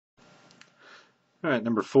Alright,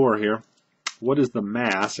 number 4 here. What is the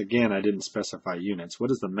mass, again I didn't specify units,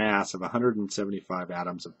 what is the mass of 175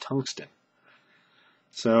 atoms of tungsten?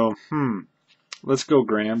 So, let's go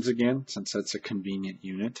grams again, since that's a convenient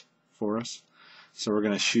unit for us. So we're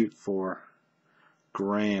going to shoot for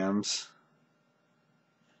grams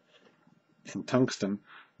in tungsten.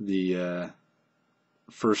 The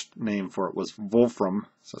first name for it was wolfram,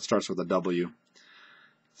 so it starts with a W.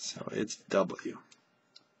 So it's W.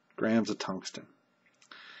 Grams of tungsten.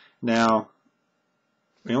 Now,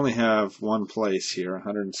 we only have one place here,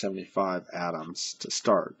 175 atoms to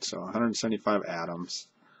start. So 175 atoms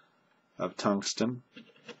of tungsten.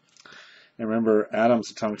 And remember,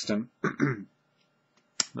 atoms of tungsten,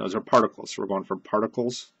 those are particles. So we're going from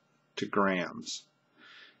particles to grams.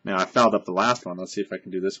 Now, I fouled up the last one. Let's see if I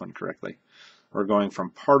can do this one correctly. We're going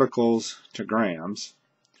from particles to grams.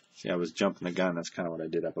 See, I was jumping the gun. That's kind of what I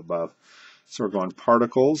did up above. So we're going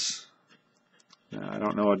particles. Now, I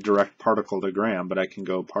don't know a direct particle to gram, but I can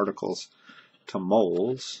go particles to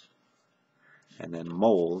moles, and then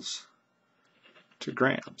moles to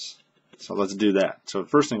grams. So let's do that. So the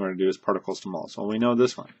first thing we're going to do is particles to moles. Well, we know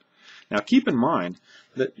this one. Now keep in mind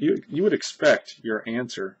that you would expect your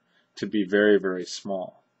answer to be very, very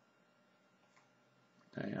small.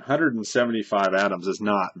 Okay, 175 atoms is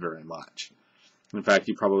not very much. In fact,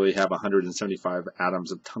 you probably have 175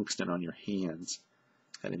 atoms of tungsten on your hands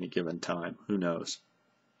at any given time. Who knows?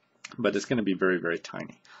 But it's going to be very, very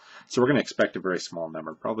tiny. So we're going to expect a very small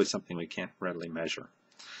number, probably something we can't readily measure.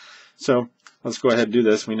 So let's go ahead and do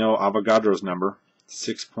this. We know Avogadro's number,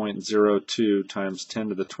 6.02 times 10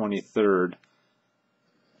 to the 23rd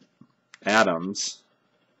atoms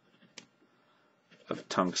of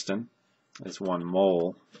tungsten is 1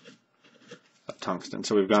 mole of tungsten.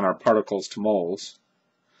 So we've got our particles to moles.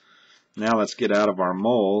 Now let's get out of our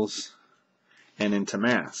moles and into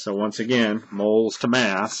mass. So once again, moles to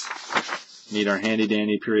mass. Need our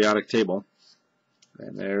handy-dandy periodic table.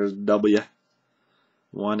 And there's W.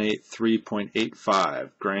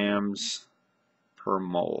 183.85 grams per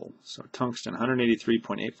mole. So tungsten,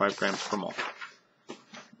 183.85 grams per mole.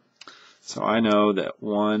 So I know that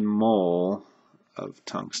 1 mole of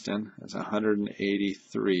tungsten is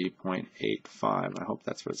 183.85. I hope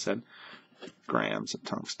that's what it said. Grams of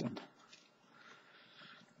tungsten.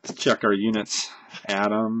 Let's check our units.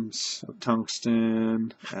 Atoms of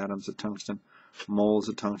tungsten, moles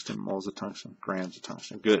of tungsten, grams of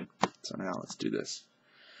tungsten. Good. So now let's do this.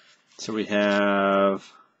 So we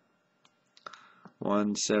have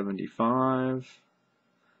 175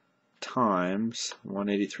 times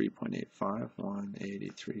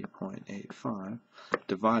 183.85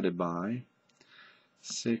 divided by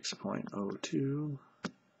 6.02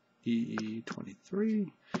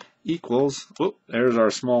 EE23 equals, whoop, there's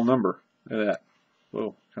our small number. Look at that.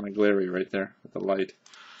 Whoa, kind of glary right there with the light.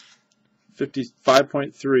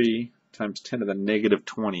 55.3 times 10 to the negative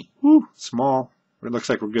 20. Woo, small. It looks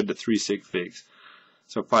like we're good to 3 sig figs.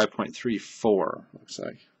 So 5.34 looks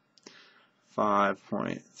like.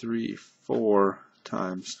 5.34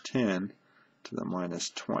 times 10 to the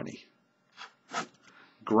minus 20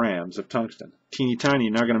 grams of tungsten. Teeny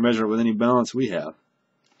tiny, not going to measure it with any balance we have.